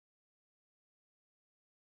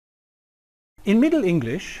In Middle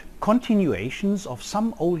English, continuations of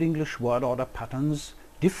some Old English word order patterns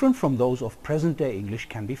different from those of present-day English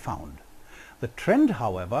can be found. The trend,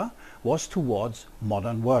 however, was towards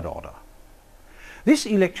modern word order. This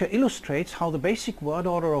e-lecture illustrates how the basic word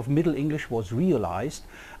order of Middle English was realized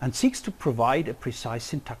and seeks to provide a precise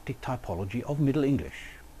syntactic typology of Middle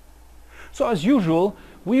English. So as usual,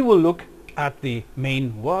 we will look at the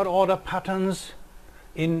main word order patterns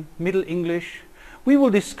in Middle English. We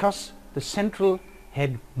will discuss the central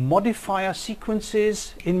head modifier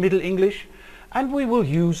sequences in Middle English, and we will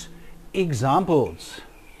use examples.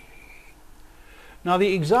 Now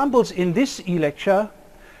the examples in this e-lecture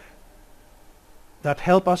that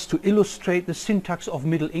help us to illustrate the syntax of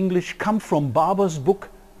Middle English come from Barber's book,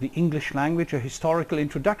 The English Language, A Historical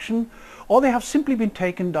Introduction, or they have simply been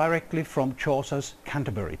taken directly from Chaucer's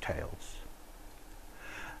Canterbury Tales.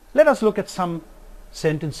 Let us look at some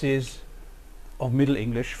sentences of Middle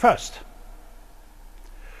English first.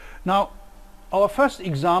 Now, our first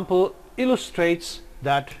example illustrates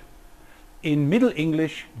that in Middle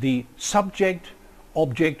English the subject,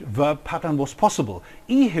 object, verb pattern was possible.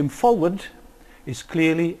 Him forward is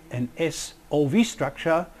clearly an SOV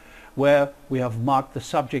structure where we have marked the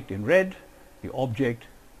subject in red, the object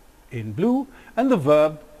in blue, and the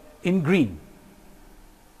verb in green.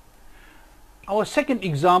 Our second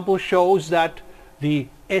example shows that the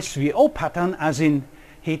SVO pattern, as in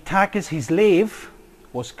he takes his leave,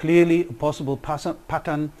 was clearly a possible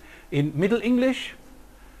pattern in Middle English.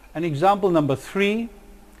 And example number 3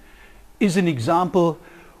 is an example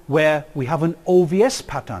where we have an OVS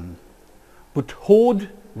pattern. But hood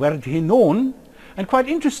werd genoon, and quite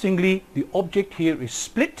interestingly the object here is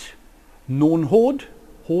split, non hood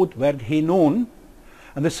werd genoon,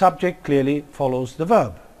 and the subject clearly follows the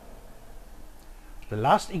verb. The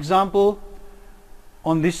last example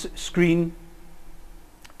on this screen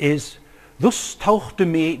is thus tauchte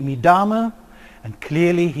me mi dame, and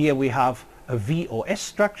clearly here we have a VOS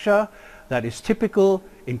structure that is typical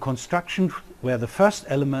in construction where the first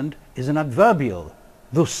element is an adverbial.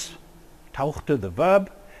 Thus tauchte the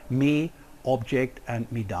verb, me object,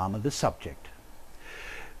 and mi dame the subject.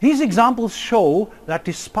 These examples show that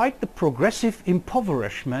despite the progressive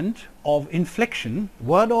impoverishment of inflection,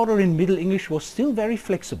 word order in Middle English was still very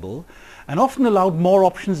flexible and often allowed more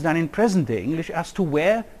options than in present-day English as to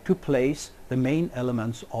where to place the main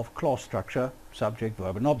elements of clause structure, subject,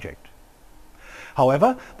 verb, and object.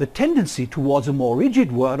 However, the tendency towards a more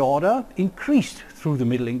rigid word order increased through the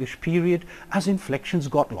Middle English period as inflections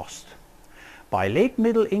got lost. By late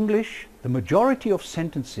Middle English, the majority of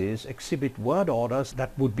sentences exhibit word orders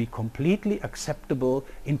that would be completely acceptable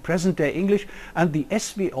in present-day English, and the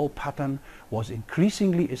SVO pattern was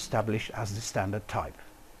increasingly established as the standard type.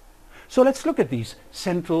 So let's look at these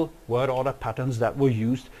central word order patterns that were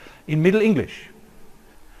used in Middle English.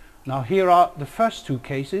 Now here are the first two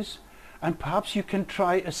cases, and perhaps you can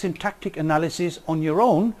try a syntactic analysis on your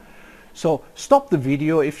own. So stop the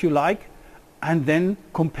video if you like, and then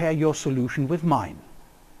compare your solution with mine.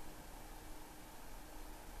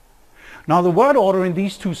 Now the word order in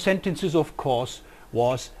these two sentences, of course,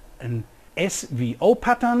 was an SVO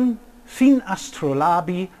pattern. Fin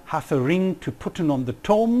astrolabi hath a ring to putten on the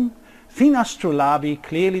tomb. Fin astrolabi,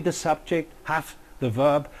 clearly the subject, hath the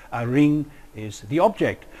verb, a ring is the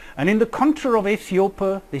object. And in the contra of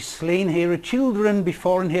Ethiopia, they slain here children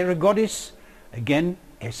before and here a goddess. Again,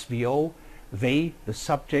 SVO, they, the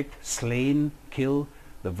subject, slain, kill,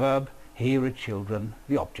 the verb, here children,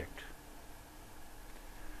 the object.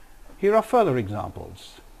 Here are further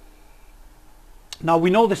examples. Now we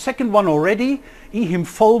know the second one already. Him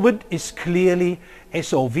forward is clearly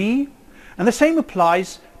SOV, and the same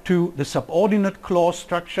applies to the subordinate clause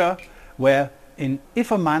structure, where in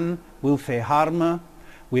if a man will verharme,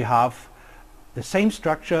 we have the same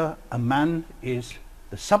structure. A man is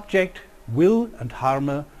the subject, will and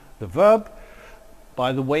harme the verb.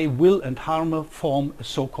 By the way, will and harme form a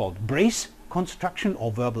so-called brace construction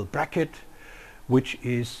or verbal bracket, which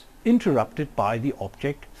is interrupted by the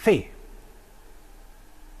object the.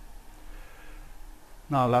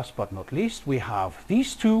 Now last but not least, we have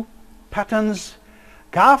these two patterns.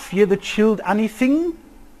 Gaf ye the child anything?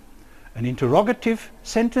 An interrogative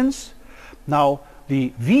sentence. Now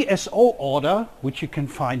the VSO order, which you can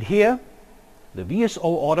find here, the VSO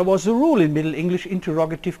order was the rule in Middle English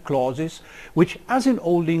interrogative clauses, which as in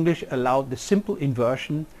Old English allowed the simple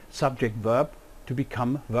inversion subject-verb to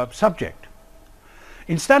become verb-subject.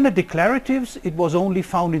 In standard declaratives, it was only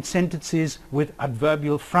found in sentences with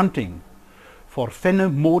adverbial fronting. For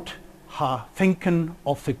fenne moet ha thinken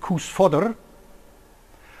of the koes fodder.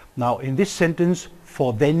 Now in this sentence,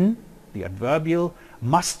 for then the adverbial,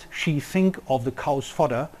 must she think of the cow's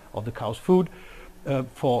fodder, of the cow's food,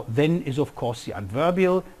 for then is of course the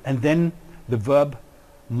adverbial, and then the verb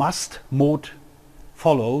must mode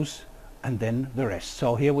follows, and then the rest.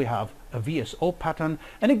 So here we have a VSO pattern,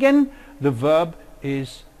 and again the verb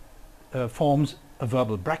is forms a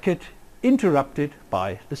verbal bracket interrupted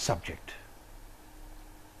by the subject.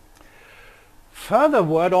 Further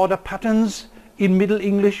word order patterns in Middle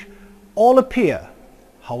English all appear.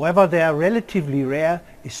 However, they are relatively rare,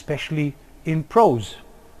 especially in prose.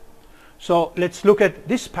 So let's look at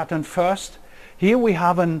this pattern first. Here we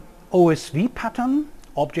have an OSV pattern,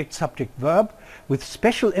 object, subject, verb, with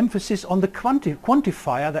special emphasis on the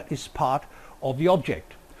quantifier that is part of the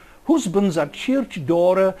object. Husband zat church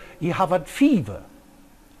door, I have fever.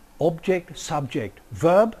 Object, subject,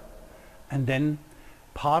 verb, and then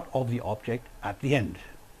part of the object at the end.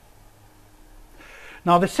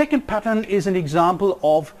 Now the second pattern is an example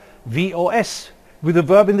of VOS with the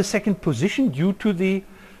verb in the second position due to the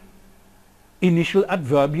initial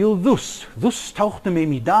adverbial thus. Thus tauchte me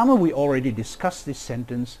mi dame. We already discussed this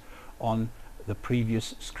sentence on the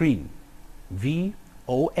previous screen.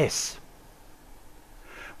 VOS.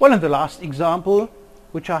 Well, in the last example,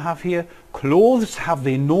 which I have here, clothes have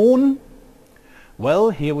they known. Well,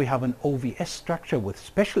 here we have an OVS structure with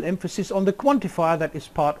special emphasis on the quantifier that is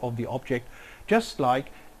part of the object, just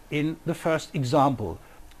like in the first example.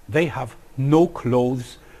 They have no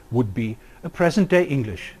clothes would be a present-day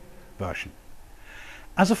English version.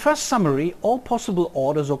 As a first summary, all possible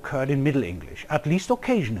orders occurred in Middle English, at least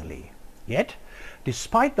occasionally. Yet,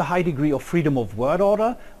 despite the high degree of freedom of word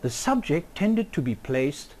order, the subject tended to be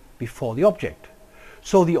placed before the object.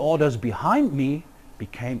 So the orders behind me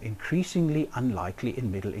became increasingly unlikely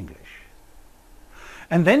in Middle English.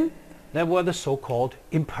 And then there were the so-called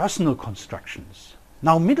impersonal constructions.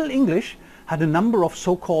 Now Middle English had a number of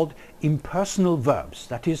so-called impersonal verbs,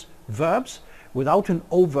 that is, verbs without an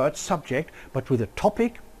overt subject but with a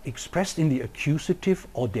topic expressed in the accusative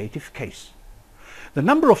or dative case. The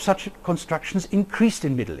number of such constructions increased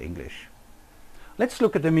in Middle English. Let's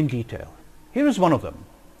look at them in detail. Here is one of them.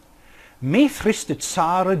 Me fristet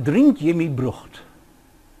Sare, drink je mi brucht.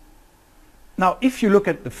 Now if you look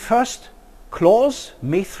at the first clause,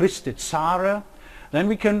 me fristet Sare, then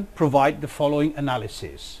we can provide the following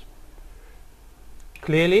analysis.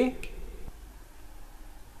 Clearly,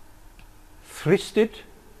 fristet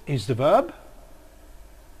is the verb,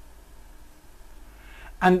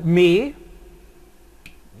 and me,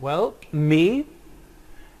 well, me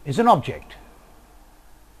is an object.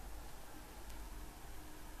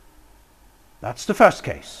 That's the first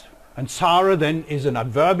case. And Sare then is an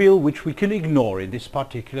adverbial which we can ignore in this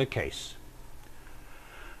particular case.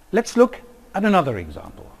 Let's look at another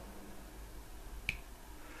example.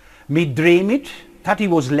 Me dremit, that he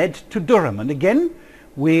was led to Durham. And again,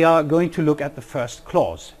 we are going to look at the first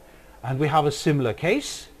clause. And we have a similar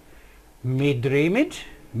case. Me dremit,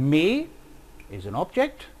 me is an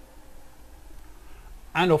object.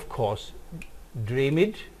 And of course,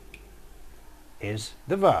 dremit is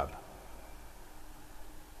the verb.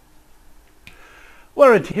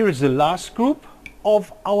 Well, here is the last group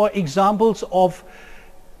of our examples of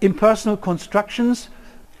impersonal constructions.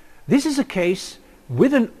 This is a case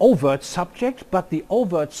with an overt subject, but the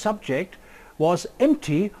overt subject was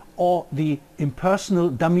empty, or the impersonal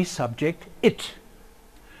dummy subject it.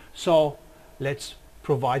 So let's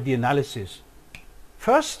provide the analysis.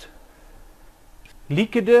 First,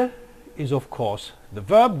 liekede is of course the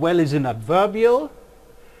verb, well is an adverbial,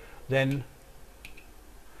 then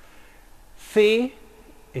the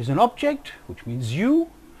is an object, which means you,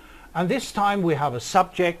 and this time we have a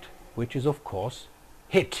subject, which is of course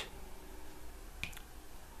hit.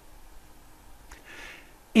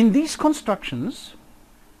 In these constructions,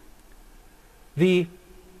 the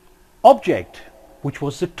object, which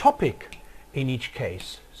was the topic in each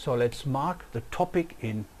case, so let's mark the topic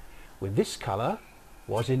in with this color,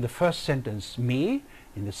 was in the first sentence me,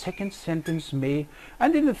 in the second sentence me,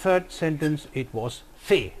 and in the third sentence it was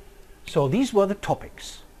the. So these were the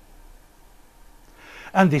topics.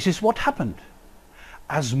 And this is what happened.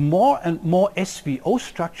 As more and more SVO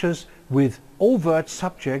structures with overt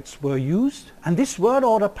subjects were used, and this word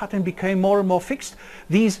order pattern became more and more fixed,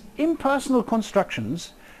 these impersonal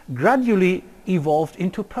constructions gradually evolved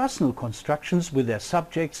into personal constructions with their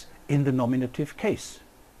subjects in the nominative case.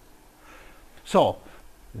 So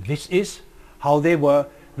this is how they were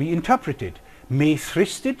reinterpreted. Me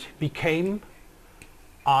fristet became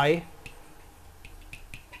I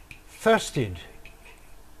thirsted.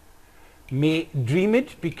 Me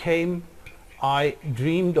dreamed became I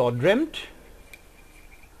dreamed or dreamt.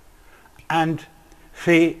 And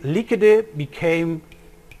Verliekede became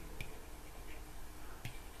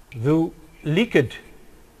du liket,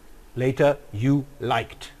 later you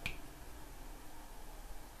liked.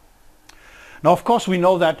 Now of course we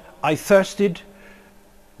know that I thirsted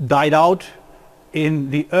died out in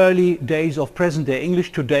the early days of present day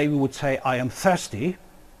English. Today we would say I am thirsty.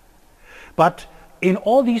 But in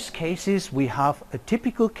all these cases we have a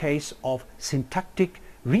typical case of syntactic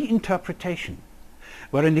reinterpretation,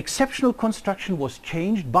 where an exceptional construction was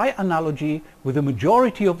changed by analogy with the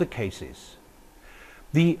majority of the cases.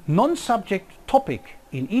 The non-subject topic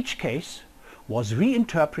in each case was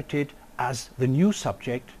reinterpreted as the new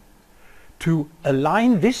subject to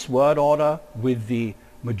align this word order with the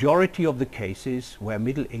majority of the cases where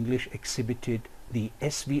Middle English exhibited the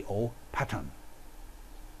SVO pattern.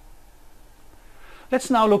 Let's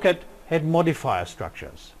now look at head modifier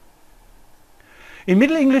structures. In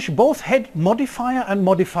Middle English, both head modifier and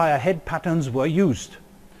modifier head patterns were used.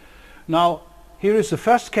 Now, here is the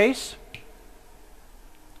first case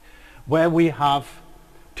where we have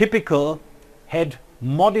typical head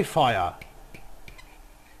modifier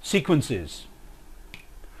sequences.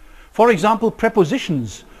 For example,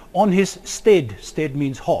 prepositions on his stead. Stead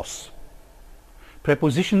means horse.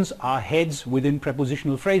 Prepositions are heads within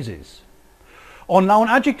prepositional phrases. Or noun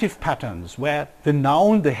adjective patterns, where the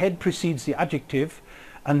noun, the head, precedes the adjective,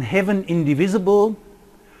 and heaven indivisible,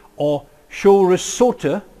 or shore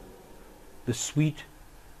sorte, the sweet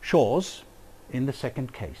shores, in the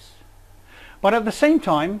second case. But at the same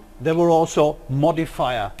time there were also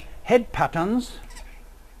modifier head patterns.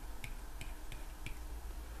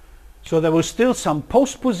 So there were still some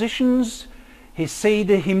postpositions,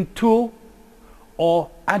 hesede, him to, or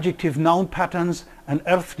adjective noun patterns, an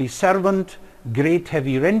earthly servant, great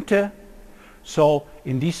heavy rente. So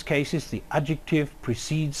in these cases the adjective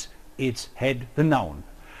precedes its head, the noun.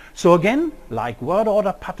 So again, like word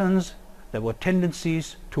order patterns, there were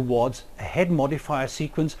tendencies towards a head modifier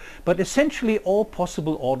sequence, but essentially all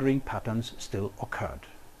possible ordering patterns still occurred.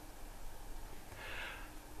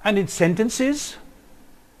 And in sentences,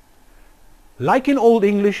 like in Old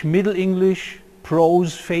English, Middle English,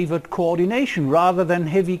 prose favored coordination rather than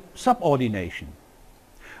heavy subordination.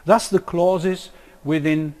 Thus the clauses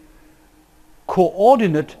within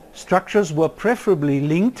coordinate structures were preferably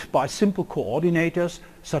linked by simple coordinators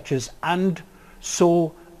such as and,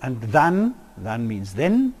 so, and than means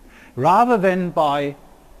then, rather than by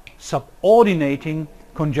subordinating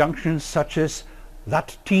conjunctions such as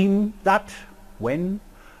that team, that, when,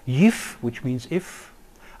 if, which means if,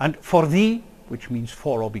 and for thee, which means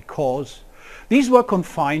for or because. These were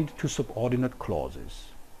confined to subordinate clauses.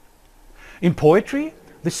 In poetry,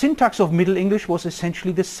 the syntax of Middle English was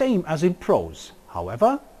essentially the same as in prose.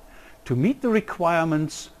 However, to meet the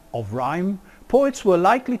requirements of rhyme, poets were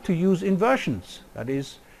likely to use inversions, that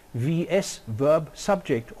is, VS, verb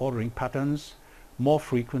subject ordering patterns, more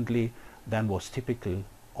frequently than was typical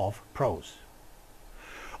of prose.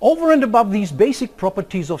 Over and above these basic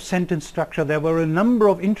properties of sentence structure, there were a number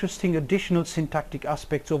of interesting additional syntactic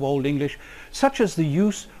aspects of Old English, such as the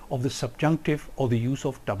use of the subjunctive or the use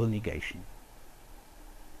of double negation.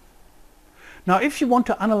 Now, if you want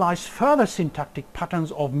to analyze further syntactic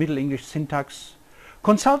patterns of Middle English syntax,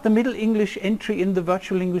 consult the Middle English entry in the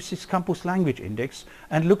Virtual Linguistics Campus Language Index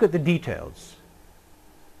and look at the details.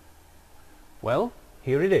 Well,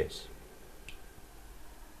 here it is.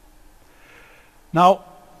 Now,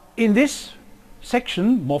 in this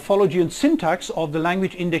section, Morphology and Syntax of the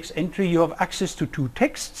Language Index entry, you have access to two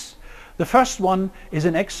texts. The first one is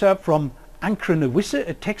an excerpt from Ancrene Wisse,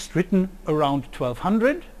 a text written around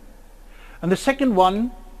 1200. And the second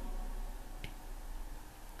one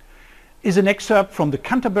is an excerpt from the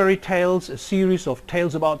Canterbury Tales, a series of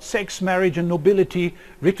tales about sex, marriage and nobility,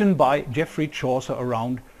 written by Geoffrey Chaucer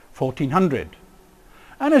around 1400.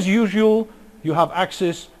 And as usual, you have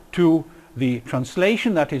access to the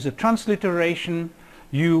translation, that is a transliteration.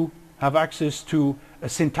 You have access to a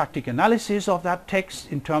syntactic analysis of that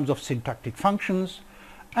text in terms of syntactic functions,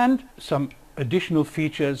 and some additional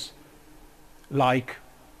features like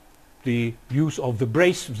the use of the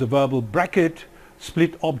brace, the verbal bracket,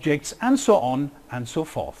 split objects, and so on and so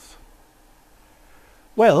forth.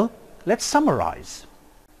 Well, let's summarize.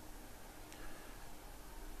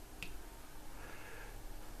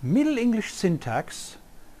 Middle English syntax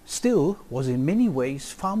still was in many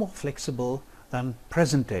ways far more flexible than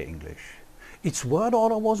present-day English. Its word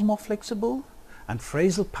order was more flexible and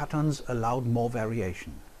phrasal patterns allowed more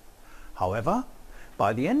variation. However,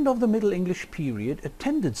 by the end of the Middle English period, a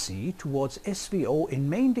tendency towards SVO in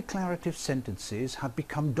main declarative sentences had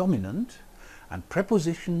become dominant, and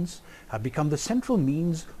prepositions have become the central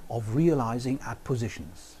means of realizing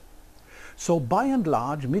adpositions. So by and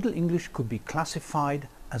large, Middle English could be classified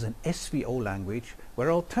as an SVO language where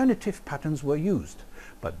alternative patterns were used,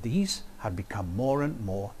 but these had become more and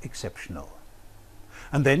more exceptional.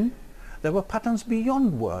 And then there were patterns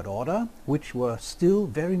beyond word order which were still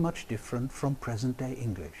very much different from present-day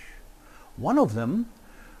English. One of them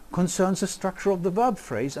concerns the structure of the verb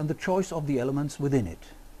phrase and the choice of the elements within it.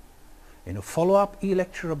 In a follow-up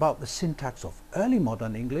e-lecture about the syntax of early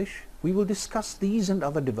modern English, we will discuss these and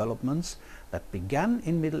other developments that began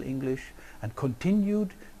in Middle English and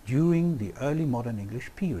continued during the early modern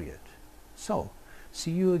English period. So,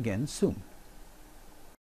 see you again soon.